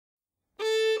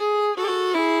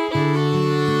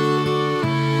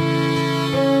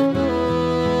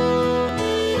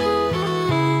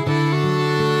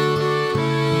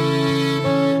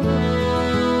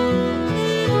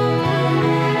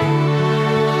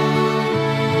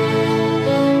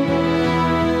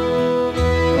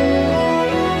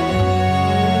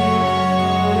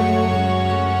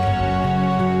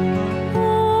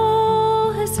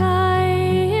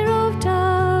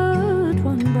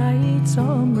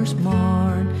summer's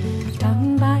morn,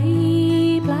 down by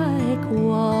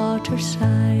Blackwater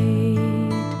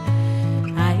side.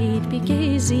 I'd be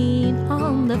gazing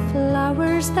on the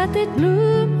flowers that did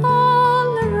bloom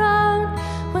all around,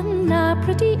 when a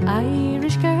pretty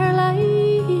Irish girl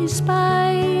I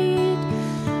spied.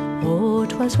 Oh,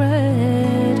 'twas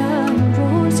red and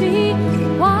rosy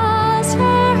was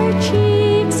her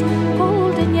cheeks,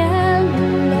 golden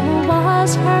yellow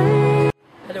was her.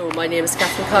 Hello, my name is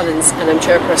Catherine Collins and I'm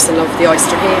chairperson of the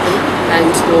Oyster Haven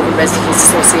and Nohoval Residents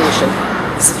Association.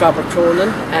 This is Robert Cronin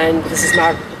and this is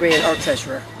Margaret McGrain, our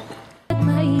treasurer.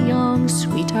 My young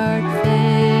sweetheart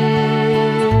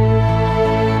fair,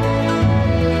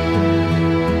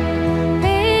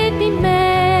 bade me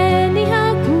many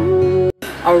a good.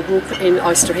 Our group in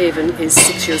Oyster Haven is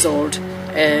 6 years old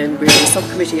and we're in the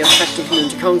subcommittee of Practical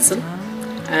Community Council,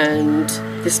 and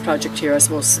this project here, I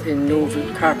suppose, in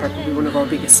Nohoval car park will be one of our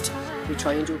biggest. We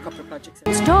try and do a couple of projects.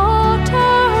 His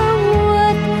daughter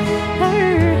with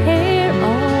her hair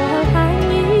all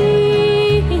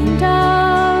hanging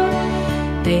down,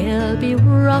 they'll be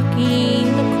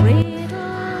rocking the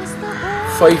cradles.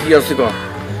 5 years ago,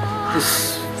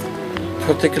 this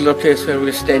particular place where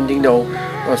we're standing now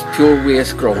was pure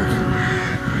waste ground.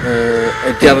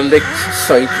 A derelict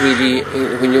site really.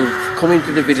 When you come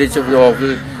into the village of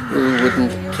Nohoval, you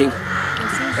wouldn't think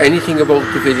anything about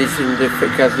the village,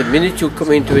 because the minute you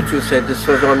come into it, you said this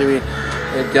was only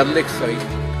a derelict site.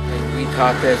 And we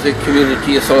thought, as a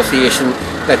community association,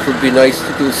 that would be nice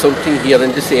to do something here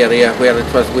in this area where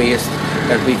it was waste,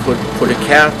 that we could put a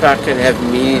car park and have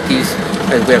amenities,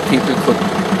 and where people could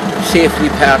safely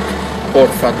park,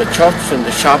 both for the church and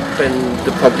the shop and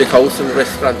the public house and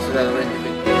restaurants that are in the village.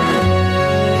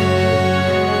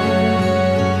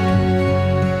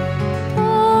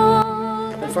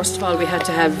 First of all, we had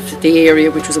to have the area,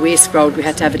 which was a waste ground, we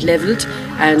had to have it levelled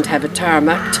and have it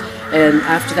tarmacked.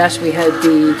 After that we had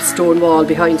the stone wall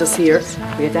behind us here,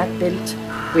 we had that built.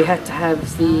 We had to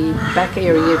have the back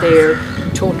area there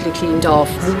totally cleaned off.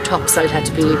 New topsoil had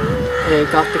to be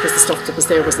got because the stuff that was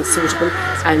there wasn't suitable,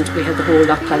 and we had the whole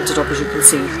lot planted up, as you can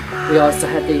see. We also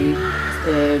had the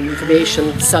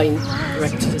information sign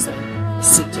erected as a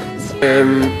seat.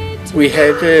 We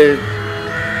had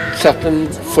certain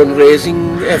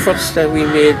fundraising efforts that we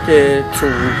made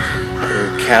through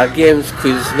card games,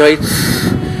 quiz nights,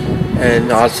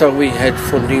 and also we had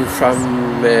funding from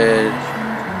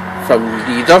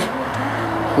Leader,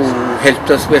 who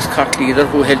helped us, West Cork Leader,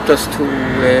 who helped us to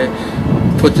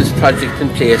put this project in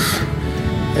place.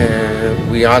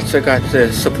 We also got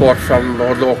support from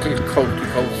our local county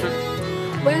council.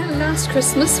 Well, last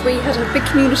Christmas we had a big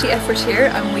community effort here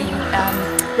and we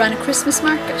ran a Christmas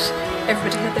market.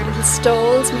 Everybody had their little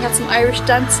stalls, we had some Irish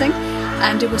dancing,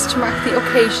 and it was to mark the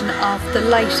occasion of the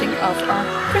lighting of our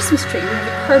Christmas tree. We have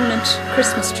a permanent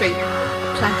Christmas tree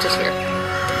planted here,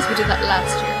 so we did that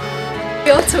last year.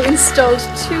 We also installed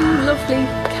 2 lovely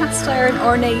cast iron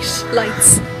ornate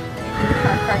lights in the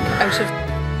car park out of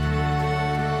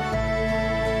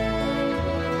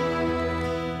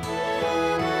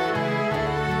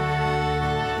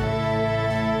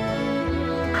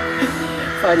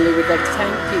Finally, we'd like to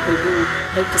thank people who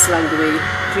helped us along the way,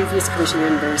 previous committee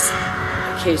members,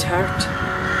 Kate Hart,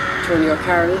 Tony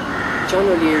O'Carroll, John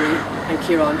O'Leary and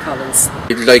Kieran Collins.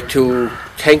 We'd like to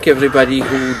thank everybody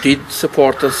who did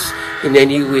support us in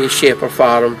any way, shape or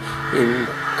form in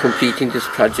completing this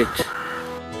project.